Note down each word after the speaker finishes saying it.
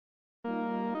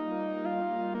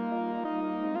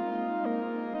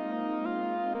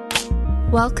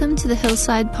Welcome to the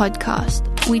Hillside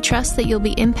Podcast. We trust that you'll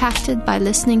be impacted by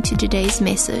listening to today's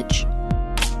message.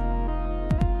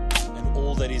 And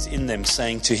all that is in them,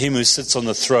 saying, to him who sits on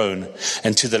the throne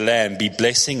and to the Lamb be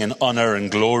blessing and honor and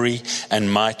glory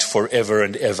and might forever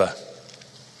and ever.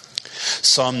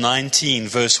 Psalm 19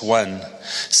 verse 1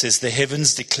 says, the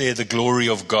heavens declare the glory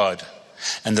of God,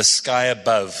 and the sky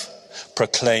above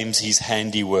proclaims his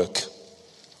handiwork.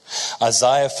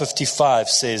 Isaiah 55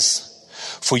 says,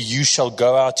 for you shall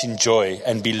go out in joy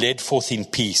and be led forth in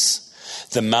peace.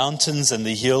 The mountains and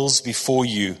the hills before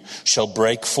you shall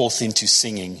break forth into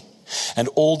singing, and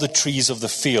all the trees of the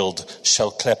field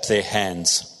shall clap their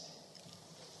hands.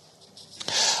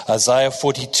 Isaiah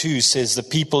 42 says, the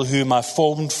people whom I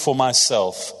formed for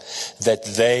myself, that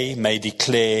they may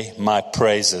declare my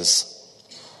praises.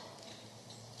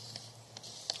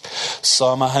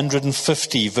 Psalm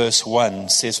 150 verse 1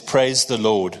 says, praise the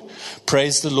Lord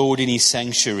in his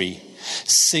sanctuary.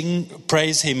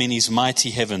 Praise him in his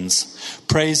mighty heavens.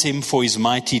 Praise him for his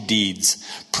mighty deeds.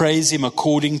 Praise him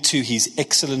according to his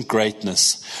excellent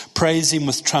greatness. Praise him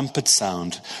with trumpet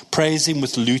sound. Praise him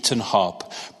with lute and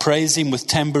harp. Praise him with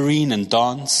tambourine and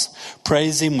dance.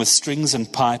 Praise him with strings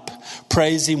and pipe.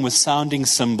 Praise him with sounding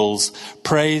cymbals.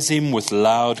 Praise him with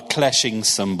loud clashing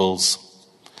cymbals.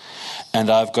 And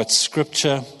I've got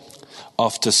scripture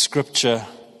after scripture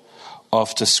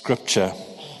after scripture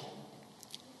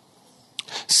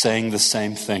saying the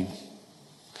same thing.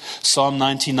 Psalm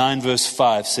 99 verse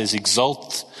 5 says,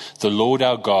 exalt the Lord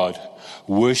our God,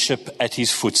 worship at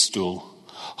his footstool,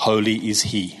 holy is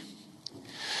he.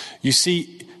 You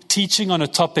see, teaching on a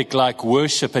topic like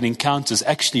worship and encounters is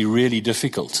actually really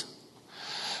difficult.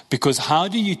 Because how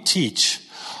do you teach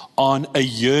on a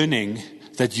yearning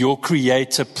that your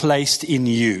Creator placed in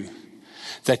you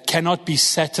that cannot be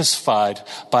satisfied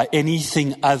by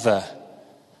anything other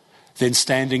than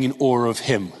standing in awe of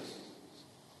him?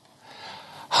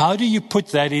 How do you put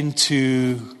that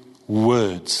into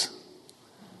words?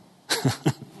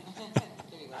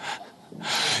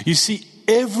 You see,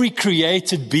 every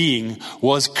created being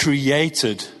was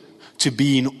created to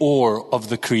be in awe of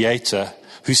the Creator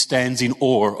who stands in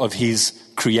awe of his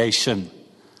creation.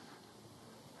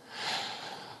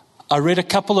 I read a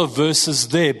couple of verses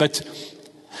there, but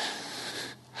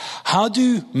how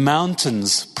do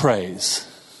mountains praise?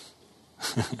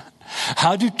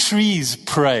 How do trees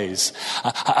praise?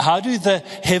 How do the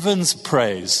heavens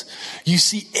praise? You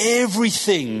see,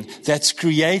 everything that's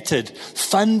created,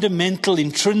 fundamental,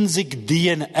 intrinsic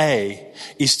DNA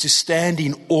is to stand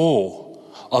in awe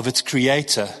of its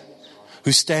Creator,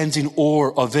 who stands in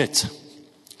awe of it.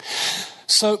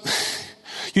 So,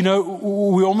 you know,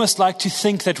 we almost like to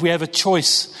think that we have a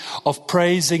choice of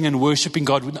praising and worshiping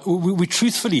God. We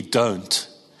truthfully don't.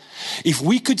 If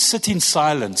we could sit in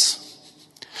silence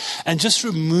and just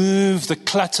remove the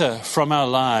clutter from our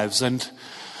lives and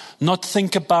not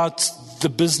think about the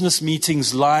business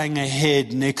meetings lying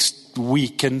ahead next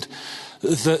week and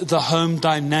the home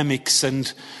dynamics,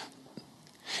 and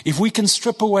if we can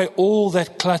strip away all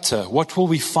that clutter, what will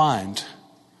we find?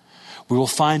 We will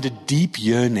find a deep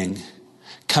yearning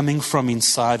coming from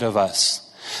inside of us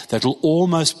that will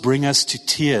almost bring us to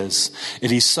tears.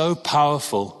 It is so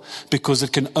powerful because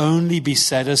it can only be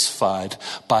satisfied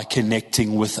by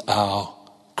connecting with our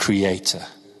Creator.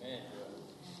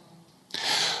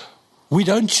 We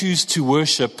don't choose to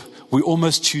worship, we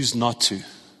almost choose not to.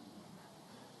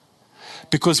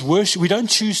 Because we don't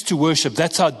choose to worship,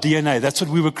 that's our DNA, that's what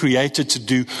we were created to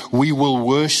do. We will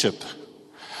worship.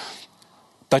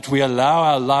 But we allow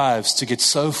our lives to get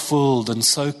so filled and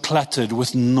so cluttered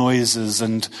with noises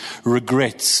and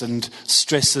regrets and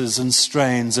stresses and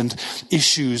strains and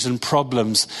issues and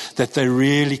problems that they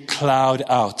really cloud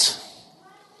out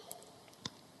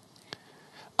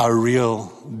our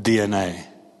real DNA.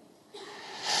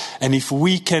 And if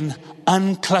we can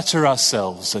unclutter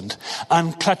ourselves and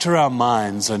unclutter our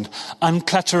minds and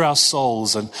unclutter our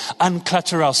souls and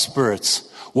unclutter our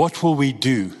spirits, what will we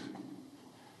do?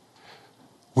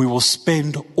 We will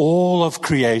spend all of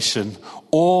creation,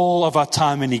 all of our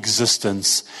time in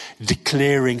existence,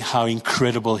 declaring how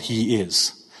incredible he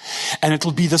is. And it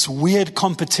will be this weird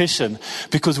competition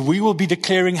because we will be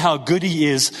declaring how good he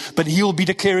is, but he will be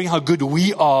declaring how good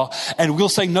we are. And we'll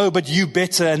say, no, but you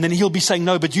better. And then he'll be saying,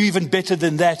 no, but you even better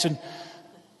than that. And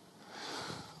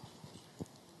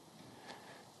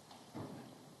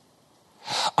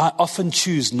I often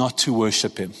choose not to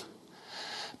worship him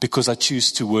because I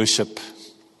choose to worship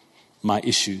my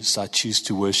issues. I choose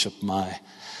to worship my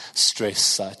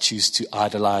stress. I choose to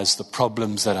idolize the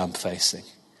problems that I'm facing.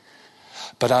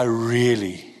 But I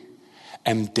really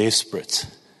am desperate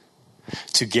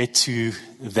to get to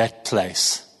that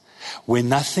place where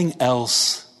nothing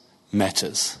else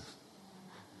matters.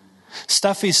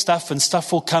 Stuff is stuff, and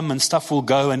stuff will come and stuff will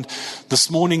go, and this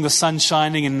morning the sun's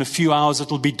shining, and in a few hours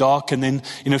it'll be dark, and then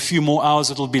in a few more hours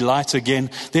it'll be light again.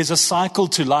 There's a cycle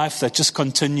to life that just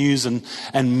continues and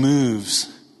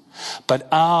moves. But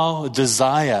our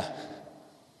desire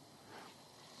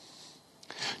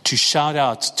to shout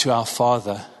out to our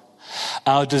Father,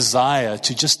 our desire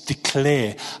to just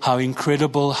declare how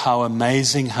incredible, how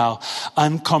amazing, how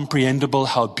uncomprehendable,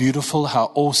 how beautiful, how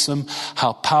awesome,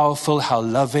 how powerful, how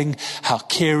loving, how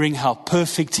caring, how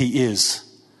perfect He is.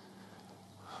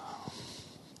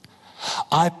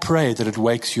 I pray that it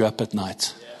wakes you up at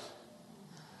night.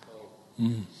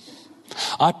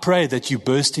 I pray that you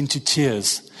burst into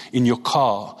tears in your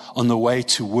car on the way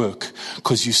to work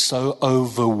because you're so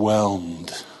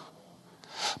overwhelmed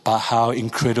by how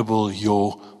incredible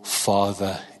your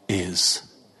Father is.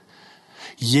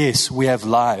 Yes, we have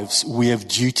lives, we have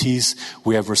duties,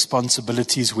 we have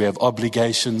responsibilities, we have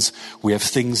obligations, we have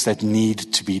things that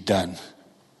need to be done.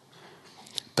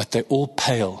 But they all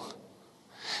pale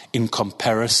in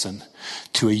comparison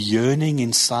to a yearning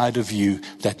inside of you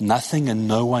that nothing and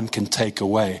no one can take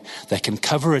away. They can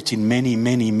cover it in many,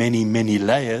 many, many, many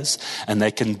layers, and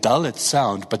they can dull its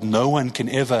sound, but no one can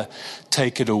ever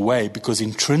take it away, because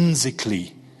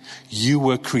intrinsically you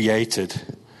were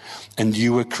created, and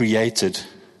you were created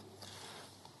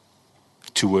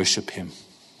to worship Him.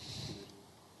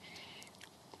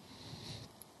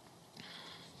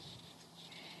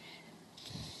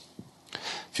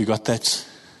 If you got that,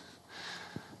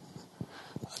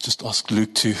 just ask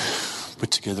Luke to put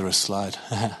together a slide.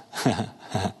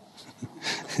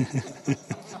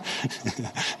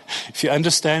 If you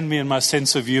understand me and my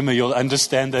sense of humor, you'll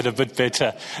understand that a bit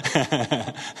better.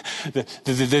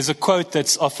 There's a quote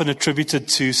that's often attributed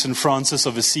to St. Francis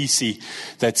of Assisi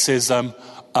that says,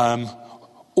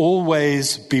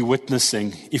 always be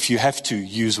witnessing. If you have to,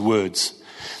 use words.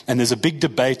 And there's a big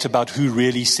debate about who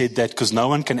really said that, because no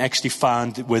one can actually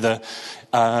find whether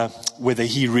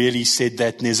he really said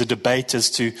that. And there's a debate as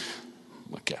to,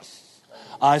 okay,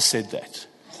 I said that.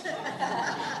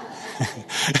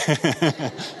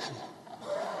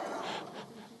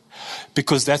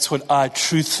 Because that's what I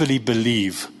truthfully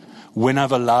believe when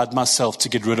I've allowed myself to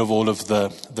get rid of all of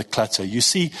the clutter. You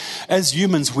see, as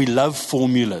humans, we love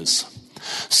formulas.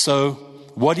 So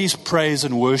what is praise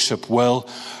and worship? Well,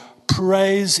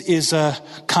 praise is a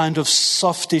kind of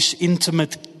softish,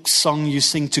 intimate song you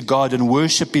sing to God, and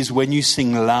worship is when you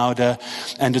sing louder,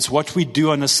 and it's what we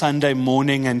do on a Sunday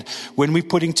morning. And when we're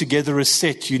putting together a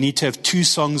set, you need to have 2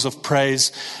 songs of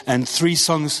praise and 3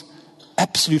 songs.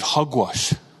 Absolute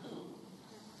hogwash,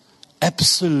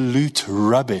 absolute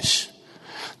rubbish,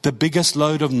 the biggest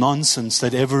load of nonsense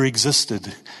that ever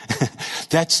existed.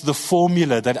 That's the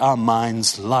formula that our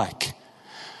minds like.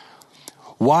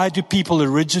 Why do people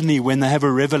originally, when they have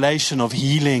a revelation of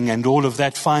healing and all of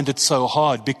that, find it so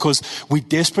hard? Because we're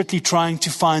desperately trying to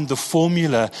find the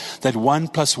formula that 1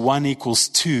 + 1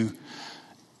 = 2.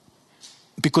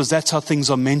 Because that's how things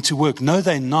are meant to work. No,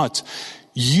 they're not.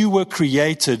 You were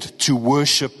created to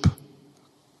worship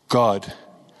God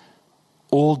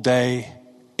all day,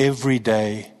 every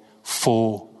day,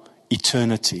 for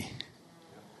eternity.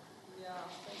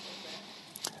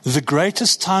 The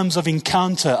greatest times of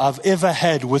encounter I've ever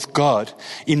had with God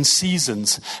in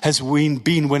seasons has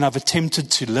been when I've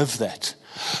attempted to live that.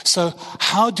 So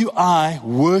how do I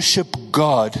worship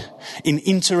God in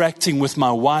interacting with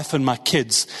my wife and my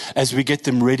kids as we get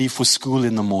them ready for school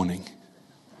in the morning?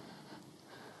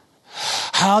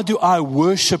 How do I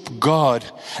worship God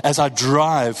as I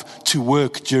drive to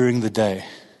work during the day?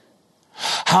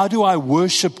 How do I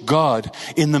worship God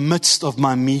in the midst of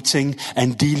my meeting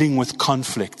and dealing with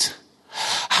conflict?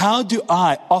 How do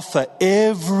I offer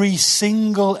every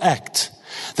single act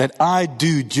that I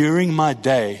do during my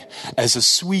day as a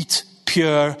sweet,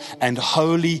 pure, and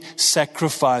holy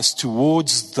sacrifice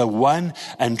towards the one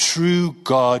and true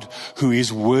God who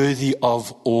is worthy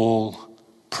of all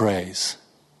praise?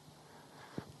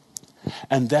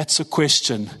 And that's a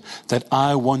question that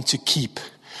I want to keep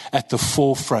at the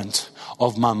forefront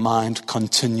of my mind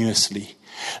continuously.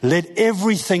 Let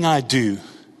everything I do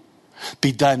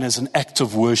be done as an act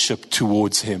of worship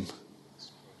towards Him.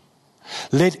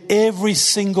 Let every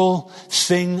single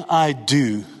thing I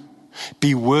do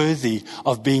be worthy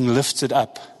of being lifted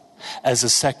up as a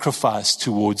sacrifice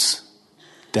towards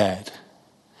Dad.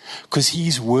 Because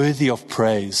He's worthy of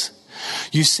praise.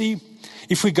 You see,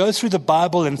 if we go through the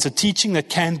Bible, and it's a teaching that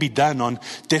can be done on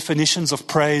definitions of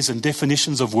praise and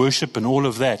definitions of worship and all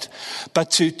of that,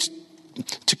 but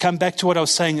to come back to what I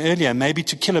was saying earlier, maybe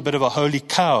to kill a bit of a holy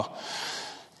cow,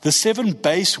 the 7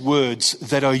 base words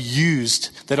that are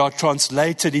used, that are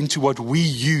translated into what we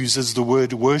use as the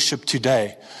word worship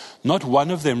today, not one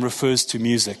of them refers to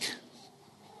music.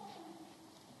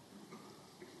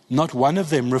 Not one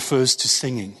of them refers to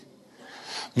singing.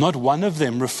 Not one of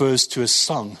them refers to a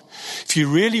song. If you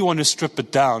really want to strip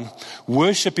it down,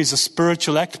 worship is a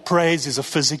spiritual act, praise is a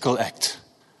physical act.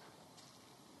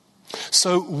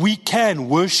 So we can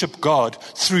worship God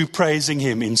through praising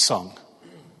Him in song.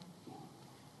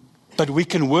 But we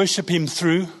can worship Him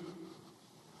through...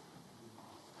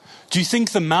 Do you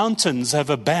think the mountains have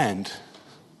a band?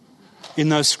 In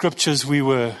those scriptures we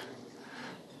were...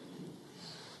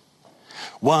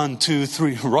 1, 2,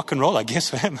 3, rock and roll, I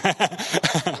guess.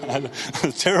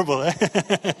 Terrible, eh?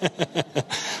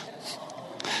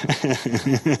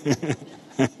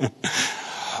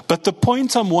 But the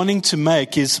point I'm wanting to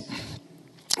make is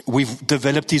we've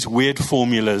developed these weird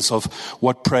formulas of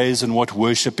what praise and what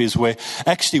worship is, where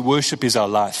actually worship is our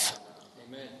life.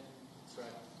 Amen. That's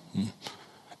right.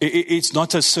 It's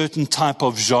not a certain type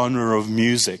of genre of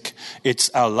music.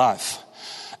 It's our life.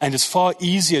 And it's far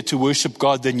easier to worship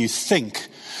God than you think,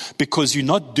 because you're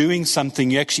not doing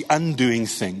something, you're actually undoing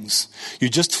things.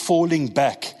 You're just falling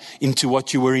back into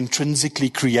what you were intrinsically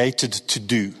created to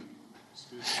do,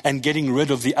 and getting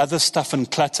rid of the other stuff and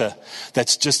clutter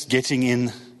that's just getting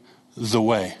in the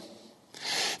way.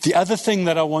 The other thing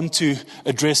that I want to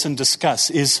address and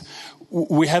discuss is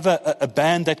we have a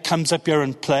band that comes up here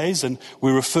and plays, and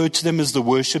we refer to them as the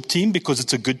worship team because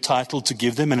it's a good title to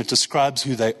give them and it describes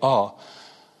who they are.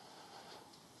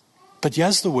 But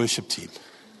here's the worship team.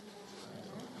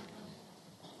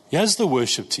 Here's the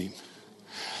worship team.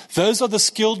 Those are the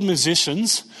skilled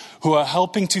musicians who are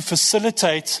helping to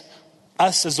facilitate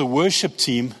us as a worship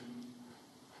team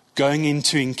going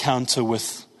into encounter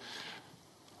with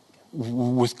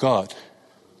God.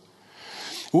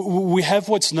 We have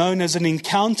what's known as an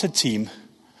encounter team.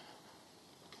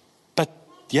 But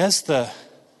here's the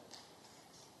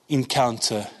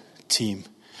encounter team.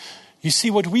 You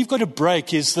see, what we've got to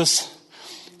break is this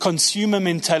consumer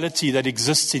mentality that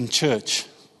exists in church.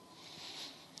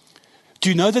 Do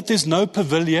you know that there's no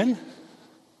pavilion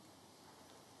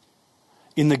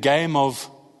in the game of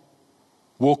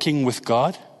walking with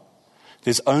God?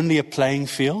 There's only a playing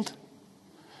field.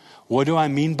 What do I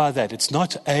mean by that? It's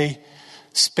not a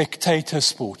spectator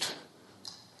sport.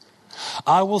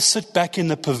 I will sit back in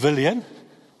the pavilion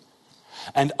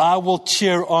and I will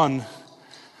cheer on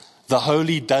the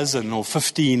holy dozen or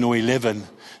 15 or 11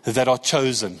 that are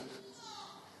chosen.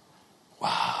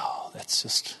 Wow, that's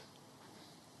just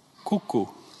cuckoo.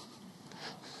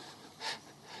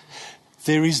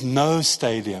 There is no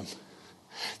stadium.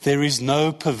 There is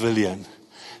no pavilion.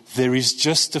 There is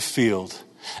just a field.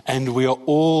 And we are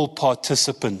all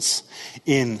participants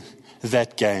in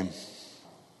that game.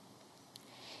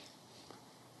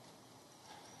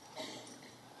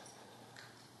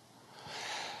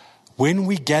 When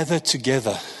we gather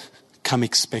together, come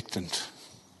expectant.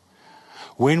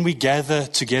 When we gather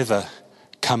together,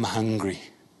 come hungry.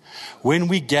 When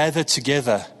we gather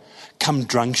together, come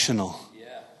drunctional.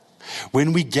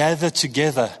 When we gather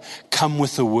together, come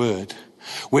with a word.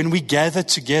 When we gather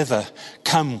together,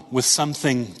 come with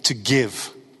something to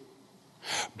give.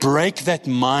 Break that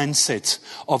mindset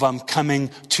of I'm coming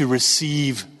to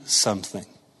receive something.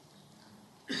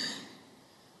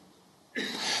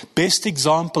 Best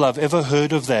example I've ever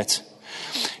heard of that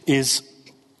is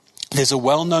there's a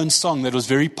well-known song that was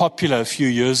very popular a few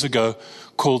years ago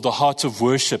called The Heart of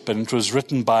Worship, and it was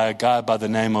written by a guy by the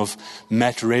name of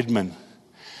Matt Redman.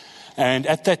 And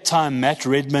at that time, Matt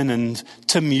Redman and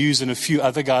Tim Hughes and a few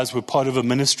other guys were part of a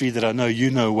ministry that I know you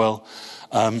know well.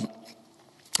 And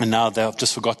now they've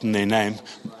just forgotten their name.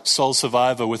 Soul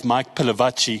Survivor with Mike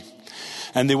Pilavachi.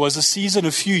 And there was a season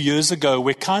a few years ago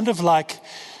where kind of like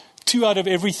 2 out of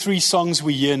every 3 songs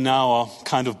we hear now are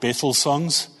kind of Bethel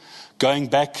songs. Going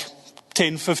back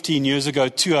 10, 15 years ago,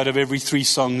 2 out of every 3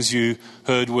 songs you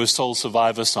heard were Soul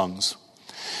Survivor songs.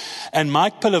 And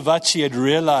Mike Pilavachi had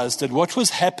realized that what was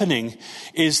happening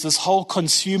is this whole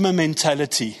consumer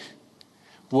mentality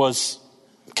was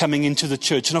coming into the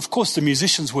church. And of course, the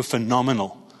musicians were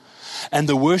phenomenal. And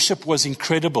the worship was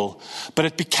incredible. But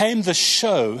it became the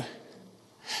show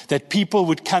that people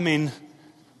would come in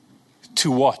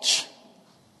to watch.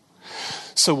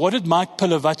 So what did Mike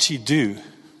Pilavachi do?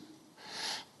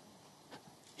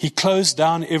 He closed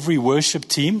down every worship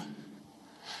team.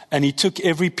 And he took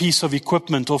every piece of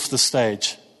equipment off the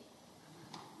stage.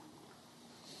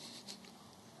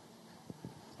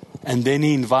 And then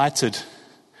he invited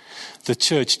the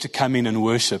church to come in and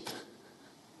worship.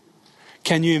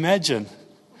 Can you imagine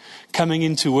coming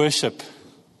into worship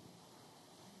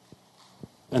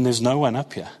and there's no one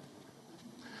up here?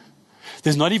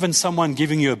 There's not even someone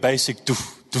giving you a basic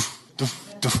doof, doof,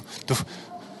 doof, doof, doof.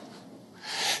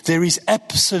 There is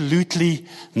absolutely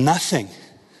nothing.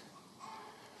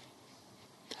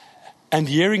 And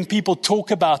hearing people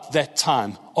talk about that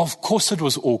time, of course it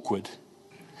was awkward.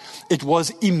 It was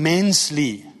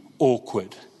immensely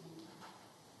awkward.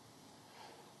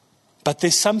 But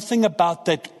there's something about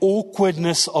that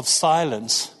awkwardness of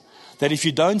silence that if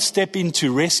you don't step in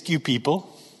to rescue people,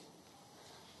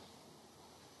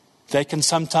 they can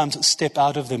sometimes step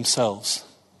out of themselves.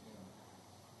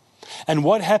 And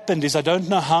what happened is, I don't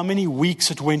know how many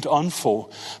weeks it went on for,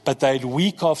 but they had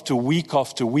week after week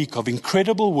after week of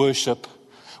incredible worship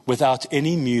without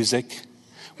any music,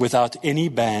 without any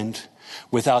band,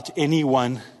 without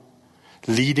anyone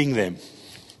leading them.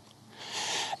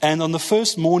 And on the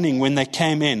first morning when they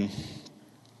came in,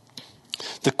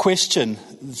 the question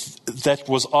that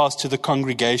was asked to the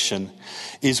congregation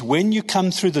is, when you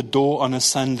come through the door on a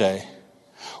Sunday,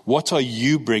 what are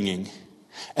you bringing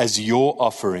as your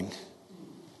offering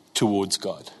towards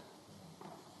God?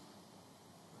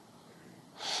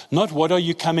 Not what are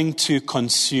you coming to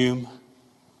consume,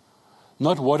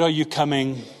 not what are you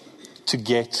coming to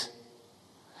get,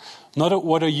 not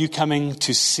what are you coming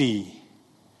to see,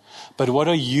 but what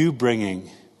are you bringing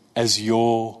as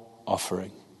your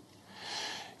offering?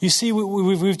 You see,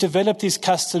 we've developed these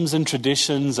customs and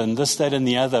traditions and this, that, and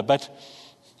the other, but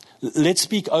let's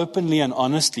speak openly and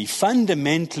honestly.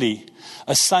 Fundamentally,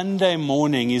 a Sunday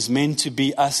morning is meant to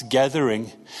be us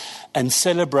gathering and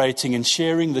celebrating and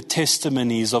sharing the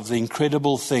testimonies of the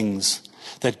incredible things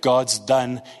that God's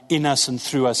done in us and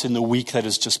through us in the week that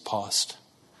has just passed.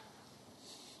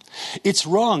 It's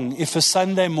wrong if a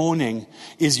Sunday morning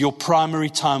is your primary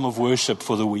time of worship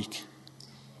for the week.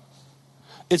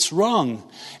 It's wrong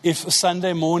if a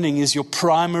Sunday morning is your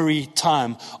primary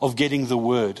time of getting the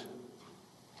word.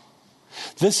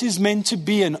 This is meant to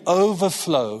be an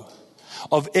overflow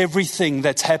of everything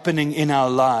that's happening in our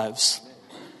lives.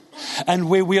 And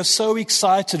where we are so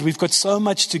excited, we've got so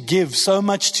much to give, so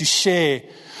much to share,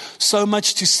 so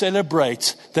much to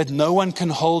celebrate that no one can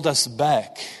hold us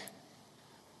back.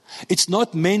 It's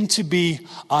not meant to be,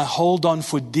 I hold on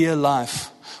for dear life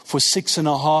for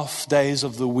 6.5 days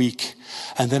of the week,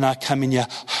 and then I come in here.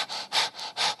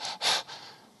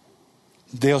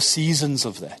 There are seasons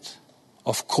of that.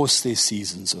 Of course there's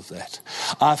seasons of that.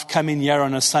 I've come in here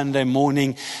on a Sunday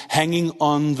morning hanging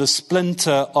on the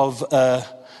splinter of a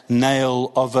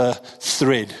nail of a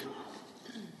thread.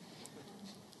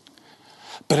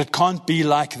 But it can't be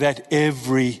like that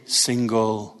every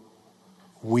single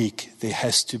week. There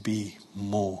has to be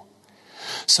more.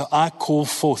 So I call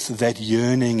forth that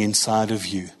yearning inside of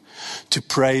you to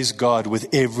praise God with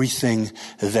everything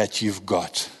that you've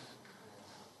got.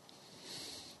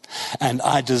 And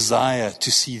I desire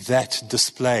to see that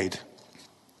displayed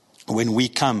when we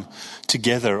come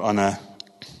together on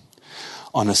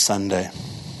a Sunday.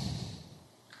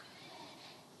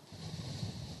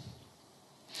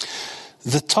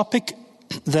 The topic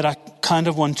that I kind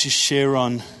of want to share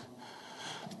on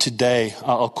today,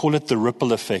 I'll call it the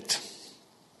ripple effect.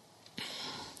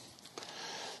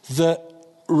 The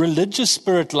religious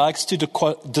spirit likes to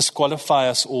disqualify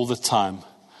us all the time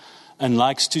and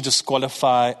likes to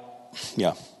disqualify,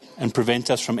 and prevent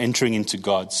us from entering into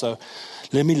God. So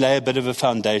let me lay a bit of a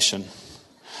foundation.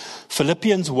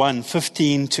 Philippians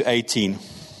 1:15-18.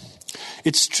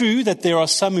 It's true that there are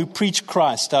some who preach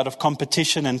Christ out of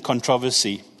competition and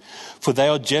controversy, for they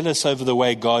are jealous over the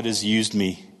way God has used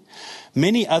me.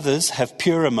 Many others have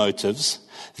purer motives.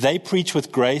 They preach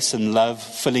with grace and love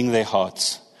filling their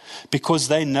hearts, because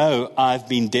they know I've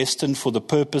been destined for the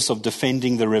purpose of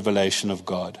defending the revelation of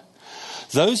God.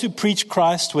 Those who preach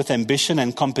Christ with ambition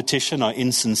and competition are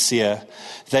insincere.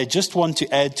 They just want to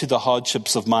add to the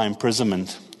hardships of my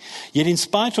imprisonment. Yet in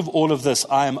spite of all of this,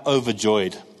 I am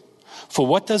overjoyed. For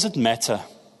what does it matter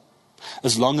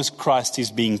as long as Christ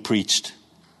is being preached?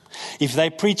 If they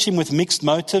preach him with mixed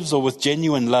motives or with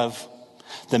genuine love,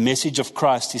 the message of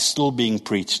Christ is still being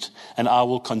preached, and I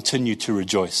will continue to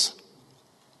rejoice.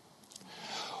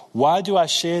 Why do I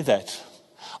share that?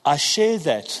 I share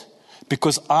that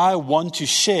because I want to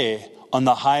share on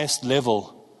the highest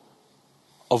level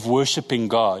of worshiping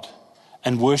God,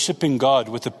 and worshiping God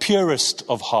with the purest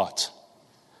of heart.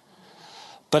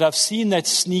 But I've seen that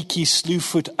sneaky,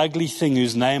 slewfoot, ugly thing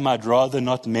whose name I'd rather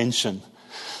not mention,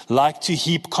 like to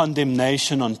heap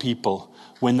condemnation on people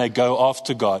when they go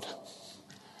after God.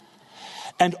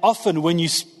 And often when you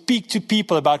speak to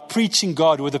people about preaching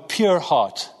God with a pure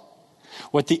heart,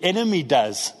 what the enemy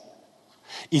does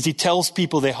is he tells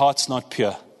people their heart's not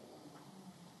pure.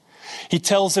 He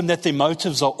tells them that their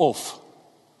motives are off.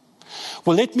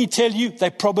 Well, let me tell you, they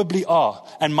probably are.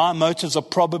 And my motives are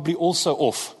probably also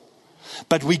off.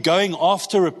 But we're going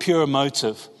after a pure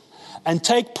motive. And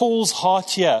take Paul's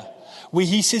heart here, where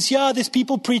he says, yeah, there's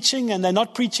people preaching and they're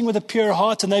not preaching with a pure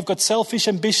heart and they've got selfish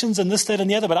ambitions and this, that, and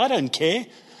the other. But I don't care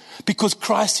because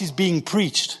Christ is being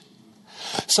preached.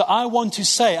 So I want to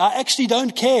say, I actually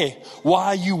don't care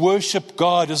why you worship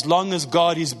God as long as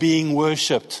God is being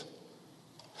worshipped.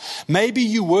 Maybe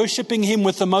you're worshiping him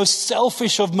with the most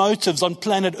selfish of motives on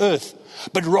planet Earth,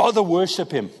 but rather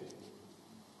worship him.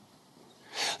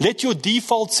 Let your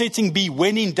default setting be,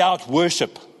 when in doubt,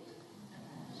 worship.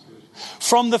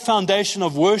 From the foundation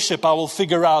of worship, I will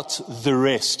figure out the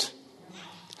rest.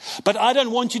 But I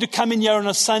don't want you to come in here on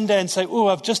a Sunday and say, oh,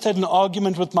 I've just had an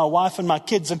argument with my wife and my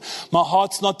kids and my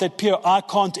heart's not that pure. I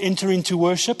can't enter into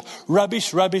worship.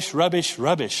 Rubbish, rubbish, rubbish,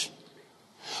 rubbish.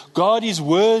 God is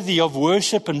worthy of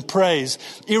worship and praise,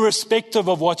 irrespective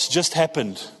of what's just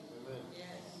happened.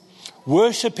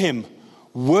 Worship him,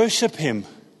 worship him,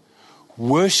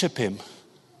 worship him.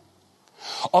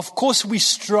 Of course, we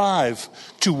strive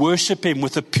to worship him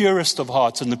with the purest of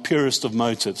hearts and the purest of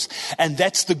motives. And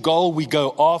that's the goal we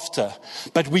go after.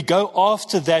 But we go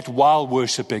after that while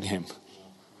worshiping him.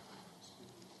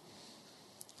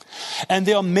 And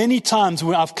there are many times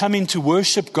when I've come in to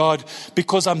worship God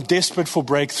because I'm desperate for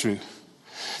breakthrough.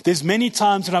 There's many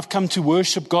times when I've come to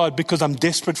worship God because I'm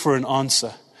desperate for an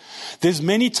answer. There's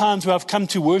many times where I've come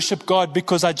to worship God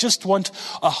because I just want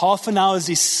a half an hour's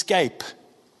escape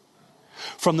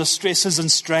from the stresses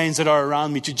and strains that are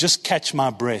around me to just catch my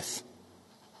breath.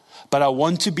 But I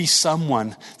want to be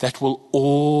someone that will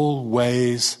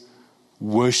always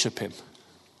worship him.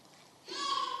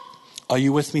 Are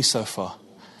you with me so far?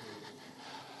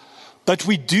 But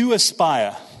we do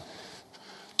aspire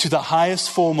to the highest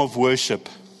form of worship,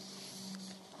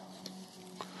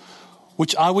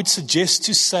 which I would suggest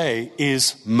to say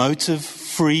is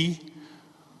motive-free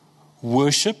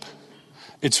worship.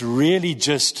 It's really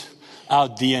just our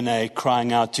DNA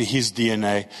crying out to his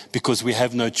DNA because we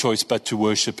have no choice but to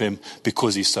worship him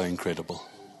because he's so incredible.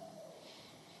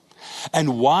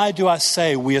 And why do I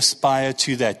say we aspire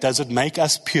to that? Does it make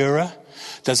us purer?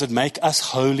 Does it make us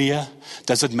holier?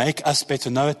 Does it make us better?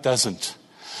 No, it doesn't.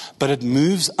 But it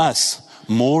moves us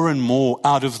more and more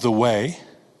out of the way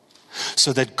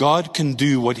so that God can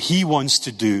do what he wants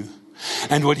to do.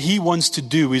 And what he wants to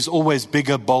do is always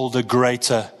bigger, bolder,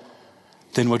 greater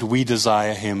than what we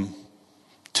desire him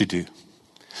to do.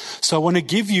 So I want to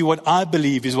give you what I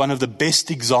believe is one of the best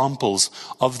examples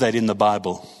of that in the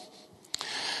Bible.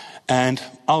 And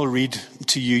I'll read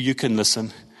to you. You can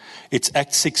listen. It's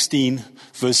Acts 16,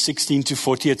 verse 16 to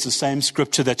 40. It's the same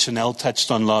scripture that Chanel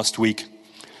touched on last week.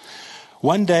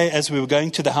 One day, as we were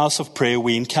going to the house of prayer,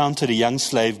 we encountered a young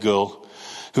slave girl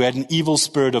who had an evil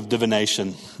spirit of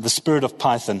divination, the spirit of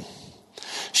Python.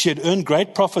 She had earned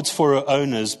great profits for her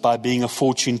owners by being a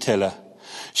fortune teller.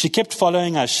 She kept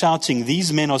following us, shouting,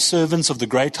 "These men are servants of the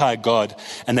great high God,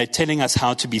 and they're telling us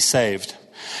how to be saved."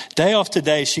 Day after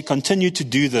day, she continued to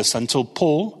do this until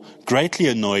Paul, greatly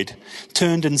annoyed,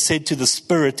 turned and said to the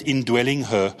spirit indwelling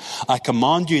her, "I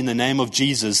command you in the name of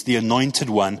Jesus, the anointed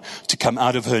one, to come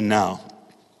out of her now."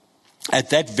 At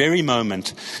that very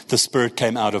moment, the spirit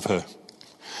came out of her.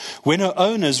 When her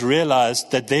owners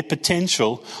realized that their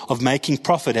potential of making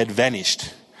profit had vanished,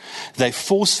 they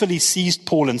forcefully seized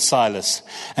Paul and Silas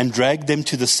and dragged them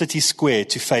to the city square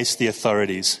to face the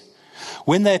authorities.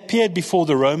 When they appeared before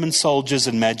the Roman soldiers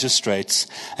and magistrates,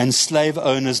 and slave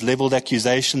owners leveled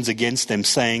accusations against them,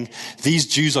 saying, "These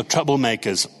Jews are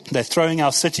troublemakers. They're throwing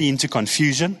our city into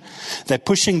confusion. They're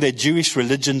pushing their Jewish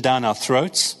religion down our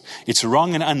throats. It's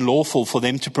wrong and unlawful for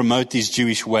them to promote these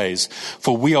Jewish ways,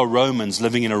 for we are Romans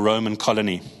living in a Roman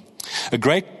colony." A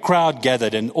great crowd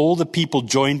gathered and all the people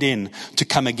joined in to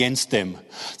come against them.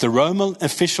 The Roman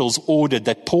officials ordered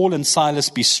that Paul and Silas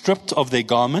be stripped of their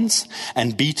garments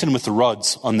and beaten with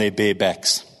rods on their bare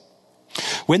backs.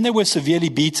 When they were severely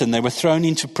beaten, they were thrown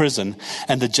into prison,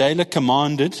 and the jailer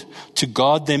commanded to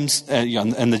guard them.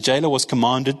 And the jailer was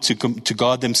commanded to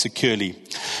guard them securely.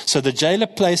 So the jailer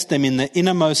placed them in the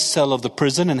innermost cell of the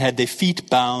prison and had their feet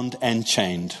bound and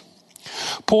chained.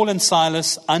 Paul and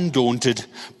Silas, undaunted,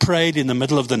 prayed in the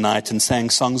middle of the night and sang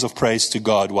songs of praise to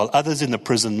God, while others in the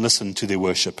prison listened to their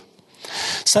worship.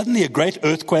 Suddenly a great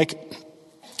earthquake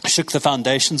shook the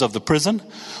foundations of the prison.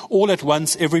 All at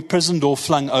once every prison door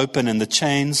flung open and the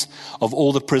chains of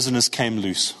all the prisoners came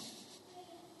loose.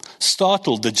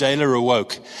 Startled, the jailer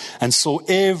awoke and saw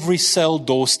every cell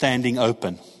door standing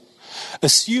open.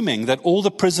 Assuming that all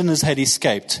the prisoners had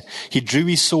escaped, he drew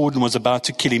his sword and was about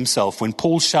to kill himself when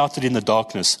Paul shouted in the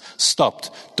darkness,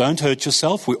 "Stop, don't hurt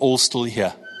yourself, we're all still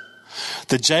here."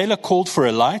 The jailer called for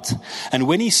a light, and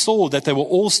when he saw that they were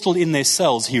all still in their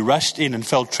cells, he rushed in and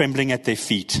fell trembling at their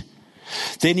feet.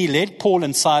 Then he led Paul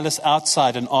and Silas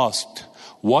outside and asked,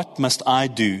 "What must I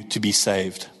do to be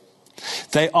saved?"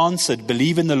 They answered,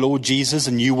 "Believe in the Lord Jesus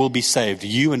and you will be saved,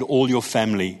 you and all your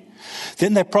family."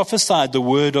 Then they prophesied the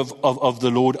word of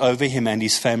the Lord over him and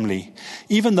his family.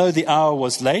 Even though the hour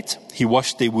was late, he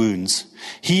washed their wounds.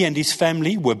 He and his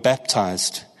family were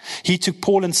baptized. He took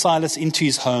Paul and Silas into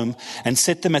his home and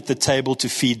set them at the table to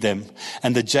feed them.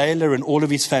 And the jailer and all of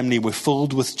his family were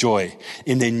filled with joy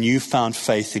in their newfound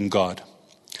faith in God.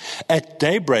 At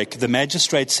daybreak, the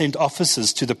magistrate sent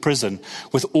officers to the prison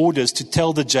with orders to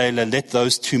tell the jailer, "Let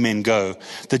those 2 men go."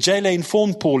 The jailer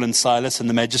informed Paul and Silas, and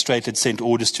the magistrate had sent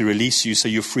orders to release you, so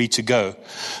you're free to go.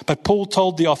 But Paul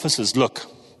told the officers,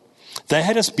 "Look, they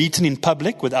had us beaten in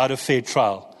public without a fair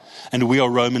trial, and we are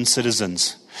Roman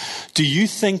citizens. Do you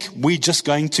think we're just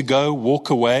going to go walk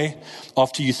away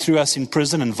after you threw us in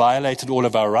prison and violated all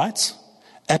of our rights?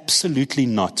 Absolutely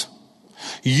not.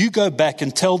 You go back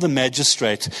and tell the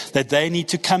magistrate that they need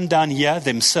to come down here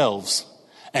themselves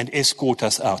and escort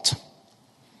us out."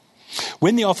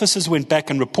 When the officers went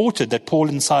back and reported that Paul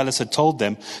and Silas had told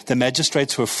them, the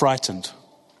magistrates were frightened,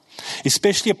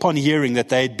 especially upon hearing that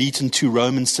they had beaten 2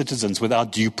 Roman citizens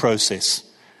without due process.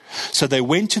 So they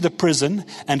went to the prison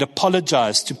and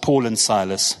apologized to Paul and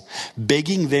Silas,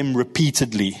 begging them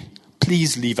repeatedly,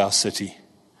 "Please leave our city."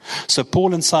 So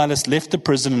Paul and Silas left the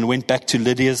prison and went back to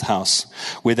Lydia's house,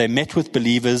 where they met with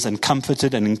believers and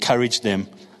comforted and encouraged them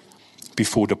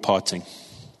before departing.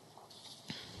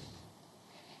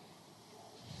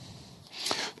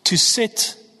 To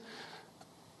set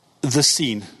the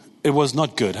scene, it was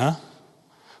not good,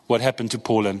 what happened to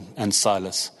Paul and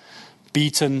Silas.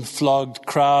 Beaten, flogged,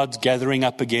 crowds gathering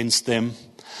up against them.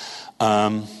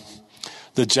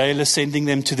 The jailer sending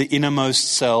them to the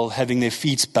innermost cell, having their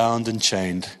feet bound and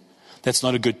chained. That's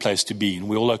not a good place to be in.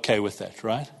 We're all okay with that,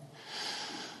 right?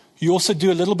 You also do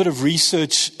a little bit of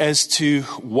research as to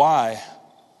why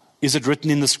is it written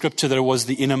in the scripture that it was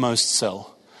the innermost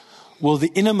cell. Well,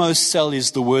 the innermost cell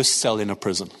is the worst cell in a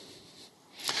prison.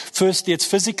 Firstly, it's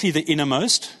physically the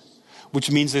innermost,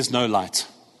 which means there's no light.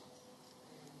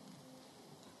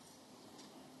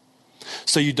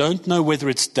 So you don't know whether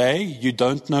it's day, you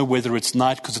don't know whether it's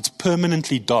night, because it's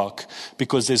permanently dark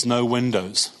because there's no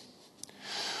windows.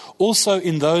 Also,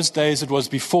 in those days, it was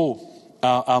before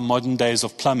our modern days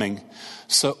of plumbing.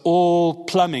 So all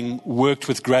plumbing worked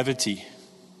with gravity.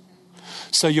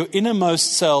 So your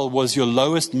innermost cell was your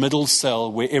lowest middle cell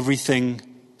where everything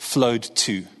flowed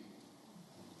to.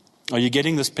 Are you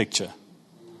getting this picture?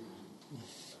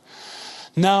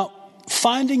 Now,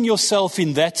 finding yourself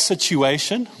in that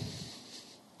situation,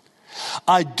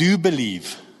 I do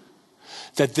believe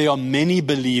that there are many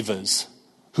believers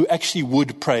who actually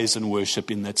would praise and worship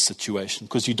in that situation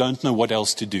because you don't know what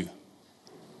else to do.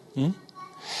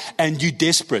 And you're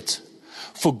desperate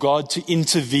for God to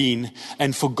intervene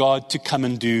and for God to come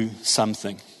and do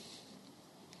something.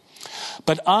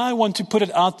 But I want to put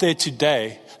it out there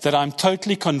today that I'm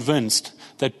totally convinced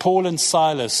that Paul and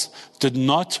Silas did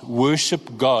not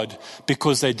worship God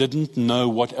because they didn't know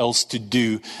what else to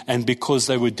do and because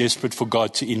they were desperate for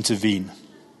God to intervene.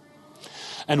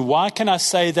 And why can I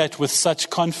say that with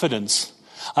such confidence?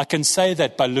 I can say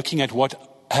that by looking at what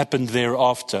happened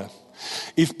thereafter.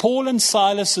 If Paul and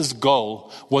Silas's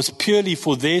goal was purely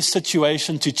for their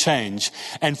situation to change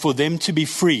and for them to be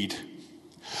freed,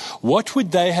 what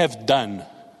would they have done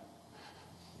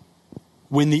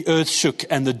when the earth shook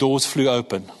and the doors flew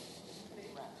open?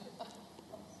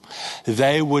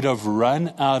 They would have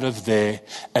run out of there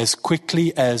as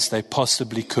quickly as they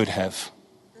possibly could have.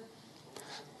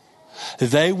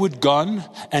 They would gone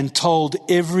and told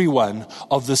everyone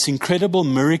of this incredible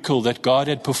miracle that God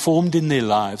had performed in their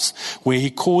lives, where He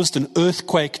caused an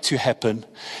earthquake to happen.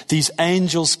 These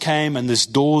angels came and these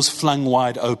doors flung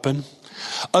wide open.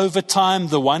 Over time,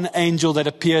 the one angel that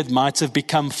appeared might have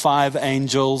become 5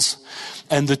 angels,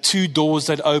 and the 2 doors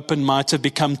that opened might have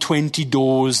become 20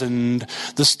 doors, and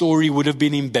the story would have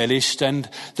been embellished, and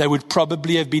they would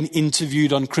probably have been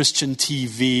interviewed on Christian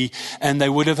TV, and they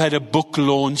would have had a book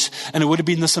launch, and it would have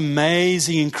been this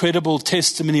amazing, incredible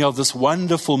testimony of this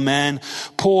wonderful man,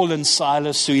 Paul and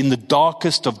Silas, who in the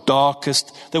darkest of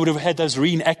darkest, they would have had those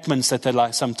reenactments that they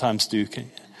like sometimes do.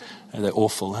 They're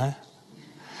awful, huh?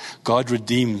 God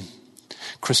redeem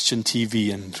Christian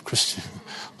TV and Christian.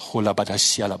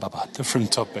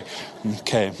 Different topic.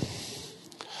 Okay.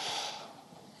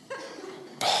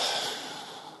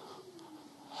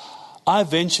 I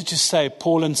venture to say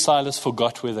Paul and Silas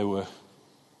forgot where they were.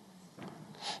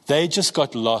 They just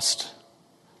got lost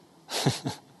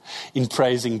in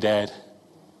praising Dad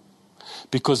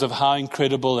because of how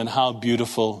incredible and how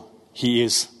beautiful He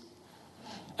is.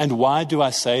 And why do I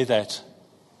say that?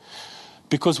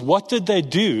 Because what did they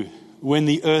do when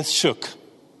the earth shook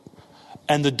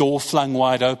and the door flung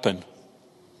wide open?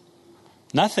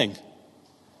 Nothing.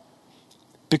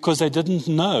 Because they didn't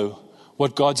know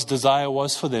what God's desire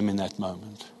was for them in that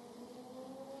moment.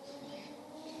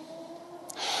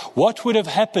 What would have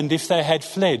happened if they had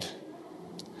fled?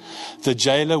 The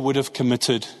jailer would have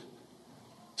committed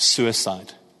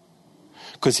suicide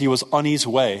because he was on his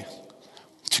way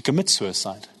to commit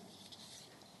suicide.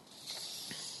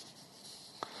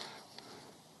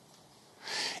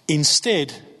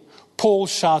 Instead, Paul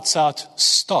shouts out,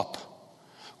 "Stop,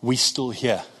 we're still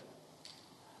here."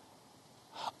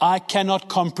 I cannot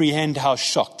comprehend how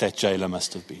shocked that jailer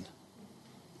must have been.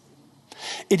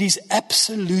 It is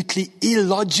absolutely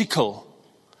illogical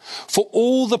for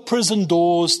all the prison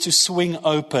doors to swing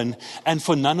open and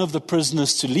for none of the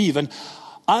prisoners to leave. And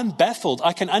I'm baffled.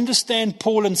 I can understand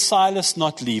Paul and Silas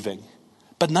not leaving,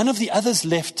 but none of the others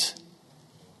left.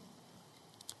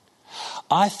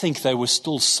 I think they were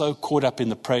still so caught up in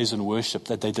the praise and worship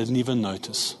that they didn't even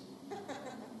notice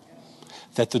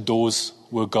that the doors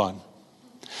were gone.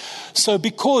 So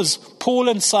because Paul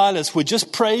and Silas were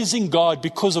just praising God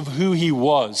because of who He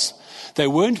was, they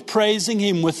weren't praising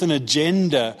Him with an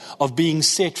agenda of being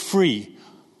set free.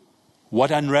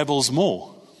 What unravels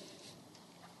more?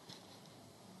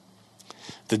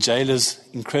 The jailer's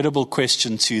incredible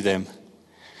question to them: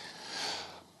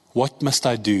 what must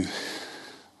I do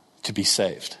to be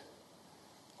saved?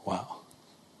 Wow.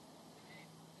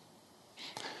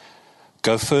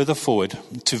 Go further forward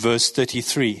to verse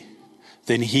 33.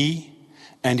 Then he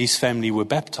and his family were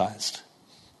baptized.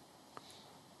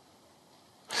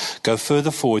 Go further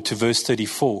forward to verse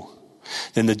 34.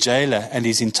 Then the jailer and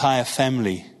his entire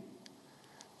family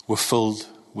were filled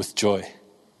with joy.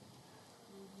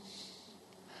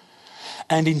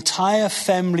 An entire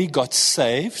family got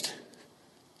saved,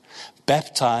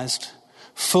 baptized,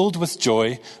 filled with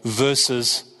joy,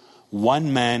 versus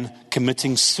one man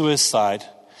committing suicide.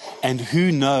 And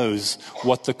who knows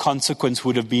what the consequence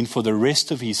would have been for the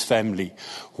rest of his family.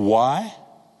 Why?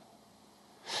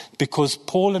 Because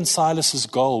Paul and Silas's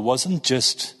goal wasn't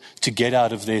just to get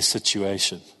out of their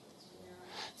situation.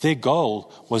 Their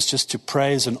goal was just to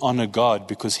praise and honor God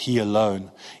because He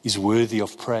alone is worthy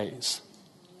of praise.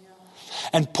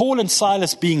 And Paul and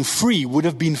Silas being free would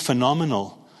have been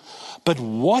phenomenal. But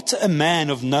what a man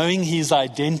of knowing his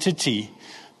identity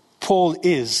Paul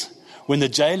is when the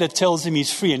jailer tells him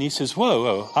he's free and he says,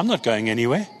 whoa, I'm not going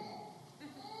anywhere.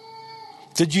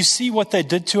 Did you see what they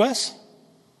did to us?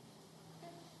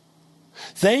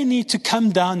 They need to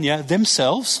come down here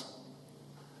themselves,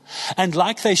 and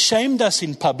like they shamed us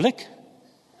in public,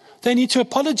 they need to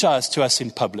apologize to us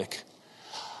in public.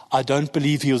 I don't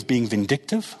believe he was being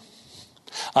vindictive.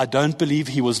 I don't believe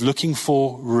he was looking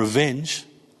for revenge,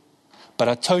 but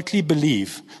I totally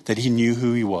believe that he knew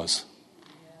who he was.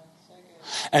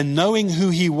 And knowing who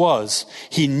he was,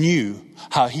 he knew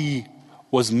how he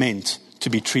was meant to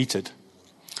be treated.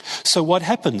 So what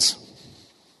happens?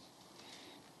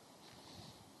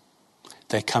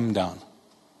 They come down.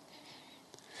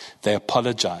 They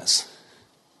apologize.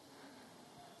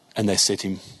 And they set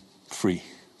him free.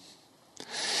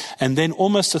 And then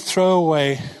almost a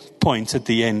throwaway point at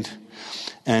the end.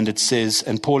 And it says,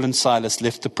 and Paul and Silas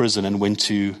left the prison and went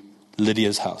to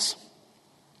Lydia's house.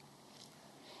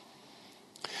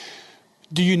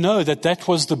 Do you know that that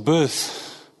was the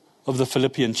birth of the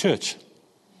Philippian church?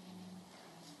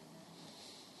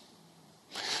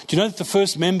 Do you know that the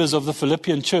first members of the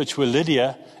Philippian church were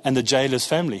Lydia and the jailer's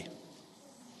family?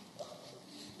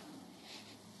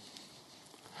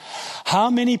 How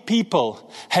many people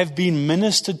have been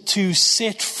ministered to,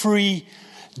 set free,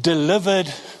 delivered,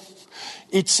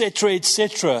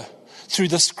 etc., through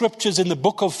the scriptures in the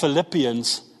book of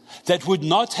Philippians that would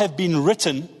not have been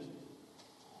written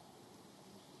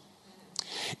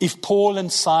if Paul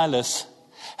and Silas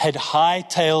had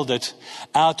hightailed it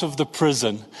out of the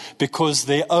prison because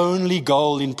their only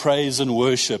goal in praise and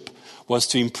worship was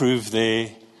to improve their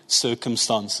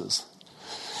circumstances?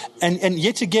 And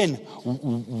yet again,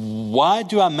 why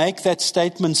do I make that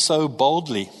statement so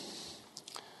boldly?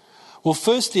 Well,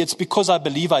 firstly, it's because I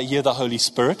believe I hear the Holy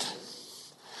Spirit.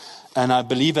 And I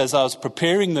believe as I was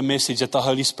preparing the message that the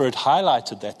Holy Spirit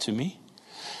highlighted that to me.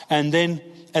 And then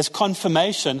as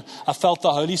confirmation, I felt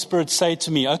the Holy Spirit say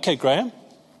to me, okay, Graham,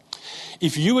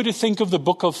 if you were to think of the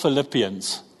book of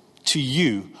Philippians to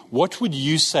you, what would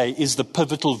you say is the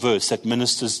pivotal verse that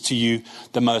ministers to you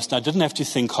the most? Now, I didn't have to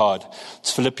think hard.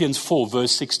 It's Philippians 4,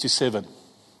 verse 6 to 7.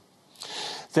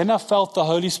 Then I felt the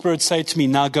Holy Spirit say to me,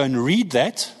 now go and read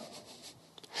that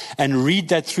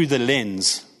through the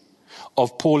lens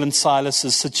of Paul and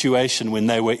Silas's situation when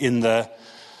they were in the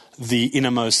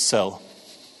innermost cell.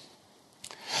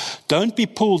 Don't be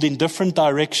pulled in different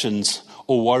directions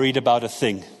or worried about a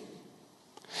thing.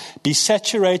 Be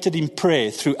saturated in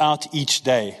prayer throughout each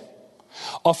day,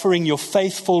 offering your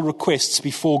faithful requests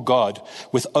before God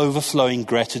with overflowing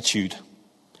gratitude.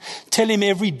 Tell Him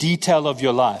every detail of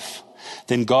your life.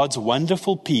 Then God's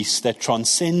wonderful peace that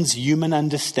transcends human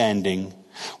understanding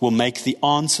will make the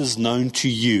answers known to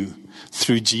you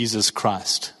through Jesus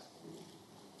Christ.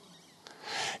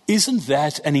 Isn't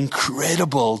that an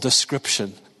incredible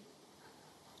description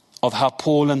of how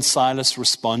Paul and Silas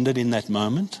responded in that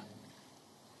moment?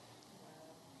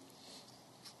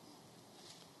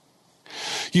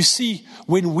 You see,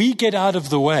 when we get out of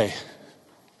the way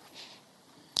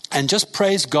and just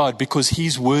praise God because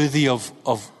He's worthy of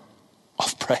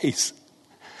praise,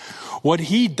 what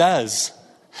He does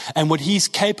and what He's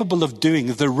capable of doing,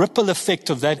 the ripple effect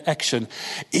of that action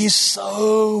is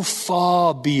so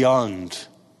far beyond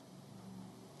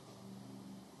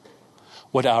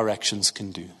what our actions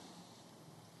can do.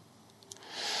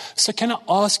 So can I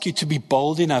ask you to be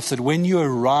bold enough that when you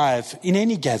arrive in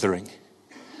any gathering,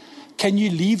 can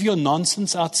you leave your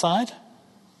nonsense outside?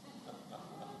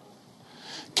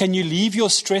 Can you leave your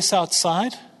stress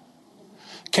outside?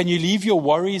 Can you leave your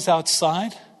worries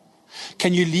outside?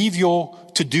 Can you leave your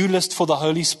to-do list for the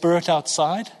Holy Spirit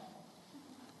outside?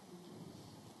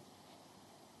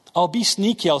 I'll be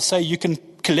sneaky. I'll say you can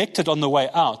collect it on the way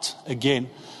out again.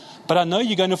 But I know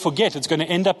you're going to forget. It's going to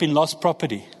end up in lost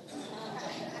property.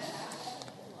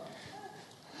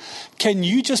 Can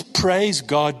you just praise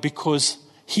God because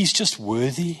He's just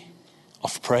worthy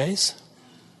of praise?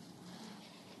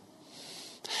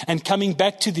 And coming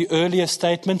back to the earlier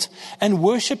statement, and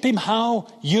worship Him how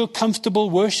you're comfortable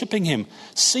worshiping Him.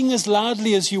 Sing as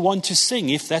loudly as you want to sing,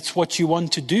 if that's what you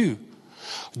want to do.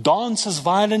 Dance as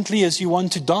violently as you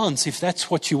want to dance, if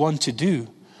that's what you want to do.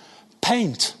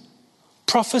 Paint.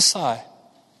 Prophesy.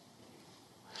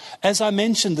 As I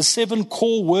mentioned, the 7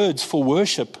 core words for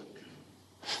worship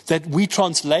that we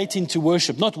translate into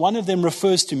worship, not one of them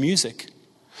refers to music.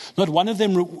 Not one of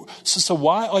them. So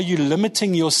why are you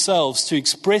limiting yourselves to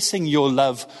expressing your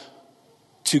love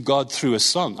to God through a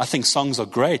song? I think songs are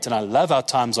great, and I love our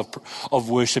times of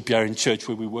worship here in church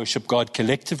where we worship God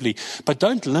collectively. But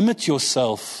don't limit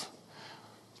yourself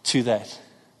to that.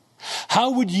 How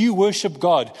would you worship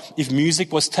God if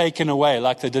music was taken away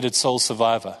like they did at Soul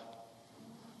Survivor?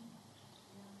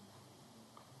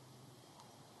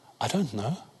 I don't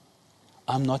know.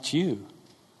 I'm not you.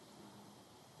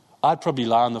 I'd probably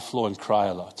lie on the floor and cry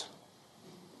a lot.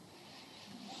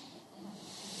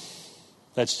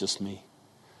 That's just me.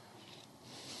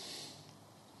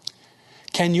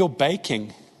 Can your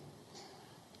baking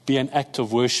be an act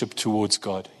of worship towards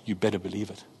God? You better believe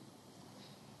it.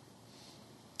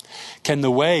 Can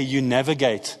the way you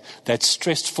navigate that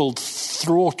stressful,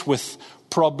 fraught with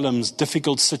problems,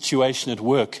 difficult situation at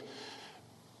work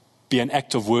be an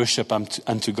act of worship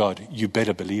unto God? You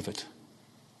better believe it.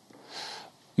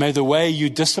 May the way you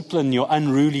discipline your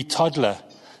unruly toddler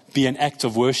be an act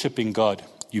of worshiping God.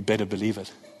 You better believe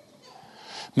it.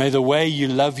 May the way you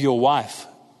love your wife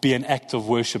be an act of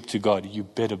worship to God. You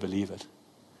better believe it.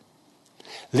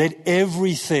 Let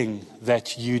everything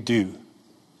that you do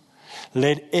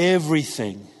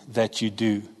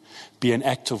be an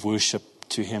act of worship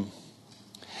to Him.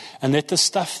 And let the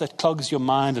stuff that clogs your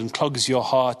mind and clogs your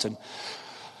heart and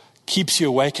keeps you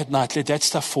awake at night, let that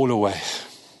stuff fall away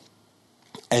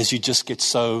as you just get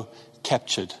so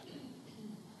captured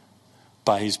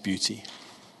by His beauty.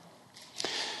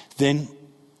 Then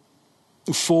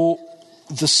for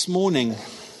this morning,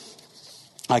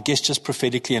 I guess just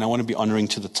prophetically, and I want to be honoring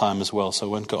to the time as well, so I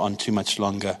won't go on too much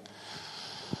longer.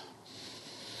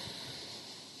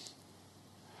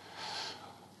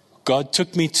 God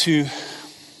took me to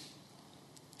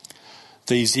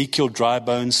the Ezekiel dry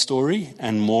bones story,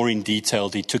 and more in detail,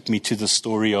 He took me to the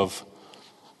story of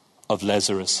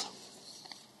Lazarus.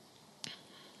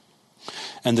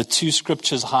 And the 2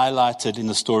 scriptures highlighted in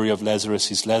the story of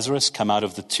Lazarus is Lazarus, come out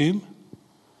of the tomb,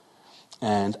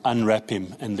 and unwrap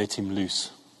him and let him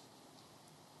loose.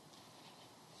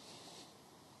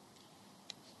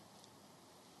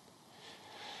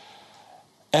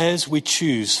 As we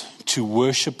choose to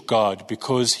worship God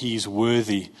because He is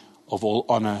worthy of all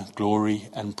honor, glory,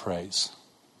 and praise,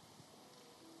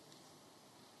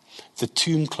 the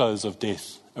tomb clothes of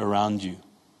death around you,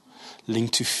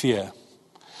 linked to fear,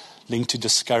 linked to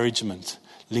discouragement,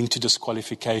 linked to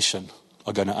disqualification,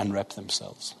 are going to unwrap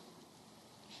themselves.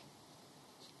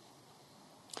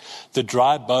 The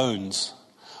dry bones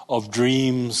of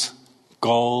dreams,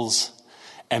 goals,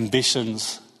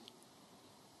 ambitions.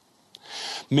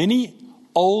 Many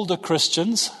older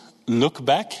Christians look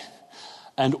back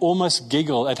and almost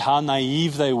giggle at how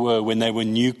naive they were when they were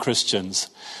new Christians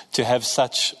to have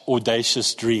such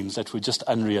audacious dreams that were just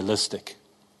unrealistic.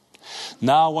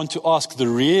 Now I want to ask the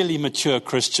really mature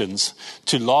Christians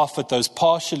to laugh at those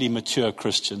partially mature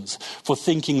Christians for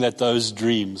thinking that those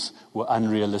dreams were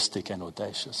unrealistic and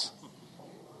audacious.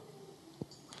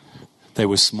 They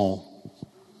were small.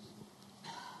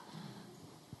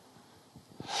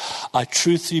 I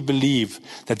truthfully believe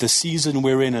that the season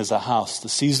we're in as a house, the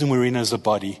season we're in as a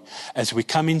body, as we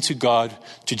come into God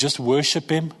to just worship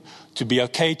Him, to be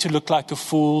okay to look like a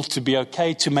fool, to be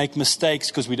okay to make mistakes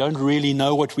because we don't really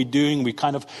know what we're doing. We're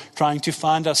kind of trying to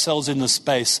find ourselves in the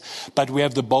space, but we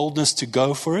have the boldness to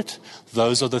go for it.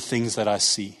 Those are the things that I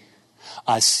see.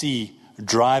 I see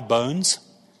dry bones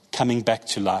coming back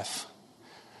to life.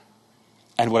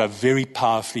 And what I very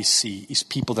powerfully see is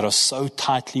people that are so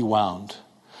tightly wound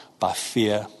by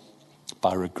fear,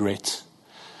 by regret,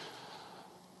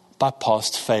 by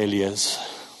past failures,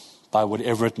 by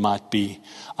whatever it might be.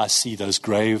 I see those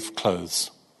grave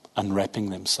clothes unwrapping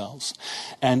themselves.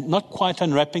 And not quite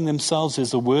unwrapping themselves,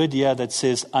 there's a word here that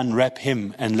says unwrap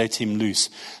him and let him loose.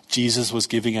 Jesus was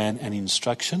giving an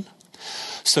instruction.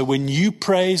 So when you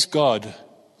praise God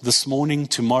this morning,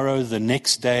 tomorrow, the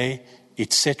next day,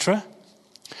 etc.,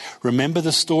 remember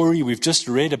the story we've just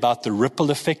read about the ripple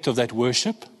effect of that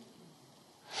worship?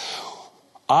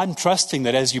 I'm trusting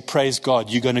that as you praise God,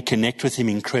 you're going to connect with Him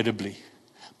incredibly.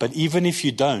 But even if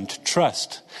you don't,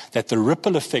 trust that the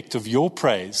ripple effect of your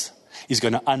praise is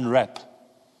going to unwrap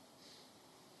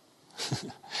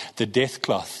the death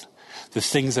cloth, the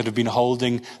things that have been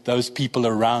holding those people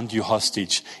around you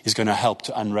hostage, is going to help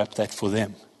to unwrap that for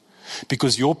them.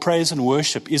 Because your praise and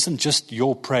worship isn't just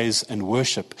your praise and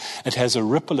worship. It has a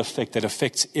ripple effect that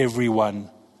affects everyone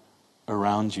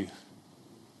around you.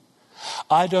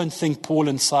 I don't think Paul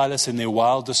and Silas in their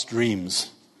wildest dreams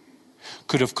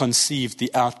could have conceived the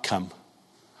outcome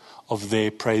of their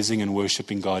praising and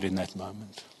worshiping God in that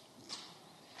moment.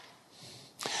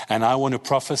 And I want to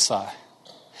prophesy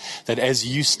that as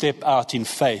you step out in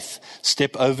faith,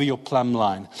 step over your plumb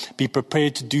line, be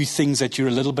prepared to do things that you're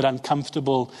a little bit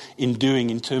uncomfortable in doing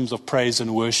in terms of praise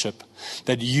and worship,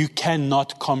 that you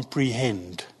cannot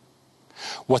comprehend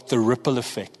what the ripple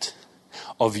effect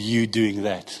of you doing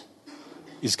that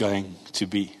is going to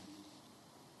be.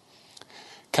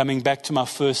 Coming back to my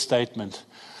first statement,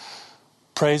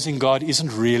 praising God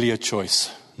isn't really a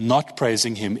choice. Not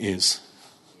praising Him is.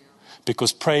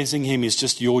 Because praising Him is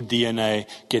just your DNA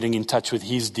getting in touch with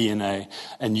His DNA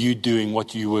and you doing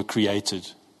what you were created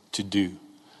to do.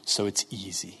 So it's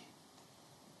easy.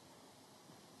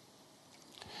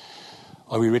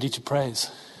 Are we ready to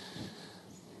praise?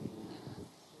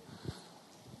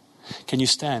 Can you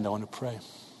stand? I want to pray.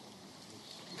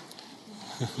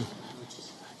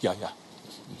 Yeah.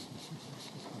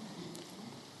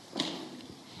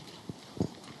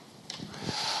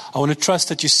 I want to trust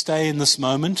that you stay in this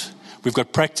moment. We've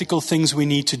got practical things we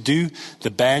need to do.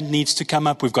 The band needs to come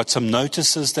up. We've got some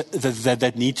notices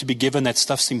that need to be given. That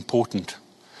stuff's important.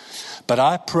 But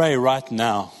I pray right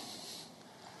now,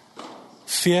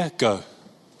 fear, go.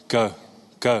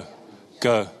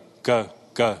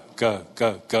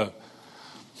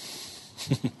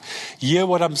 Hear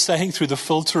what I'm saying through the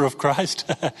filter of Christ?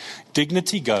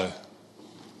 Dignity, go.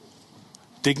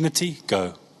 Dignity,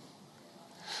 go.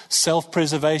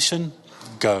 Self-preservation,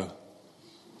 go.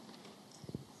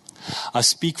 I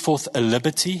speak forth a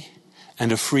liberty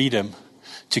and a freedom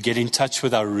to get in touch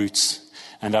with our roots.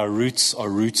 And our roots are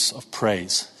roots of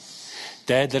praise.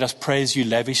 Dad, let us praise you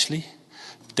lavishly.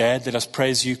 Dad, let us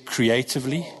praise you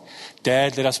creatively.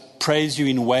 Dad, let us praise you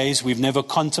in ways we've never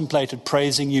contemplated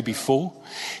praising you before.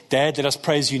 Dad, let us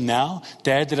praise you now.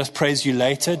 Dad, let us praise you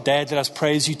later. Dad, let us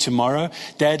praise you tomorrow.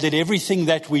 Dad, let everything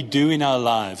that we do in our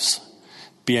lives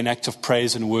be an act of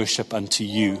praise and worship unto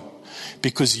you,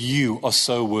 because you are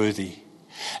so worthy.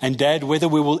 And Dad, whether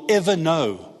we will ever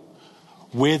know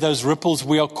where those ripples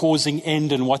we are causing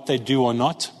end and what they do or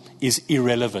not is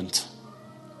irrelevant,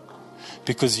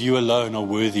 because you alone are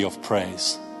worthy of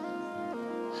praise.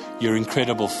 You're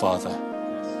incredible, Father.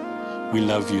 We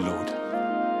love you, Lord.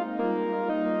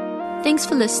 Thanks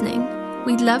for listening.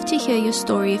 We'd love to hear your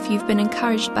story if you've been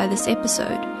encouraged by this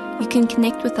episode. You can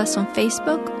connect with us on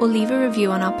Facebook or leave a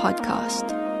review on our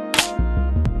podcast.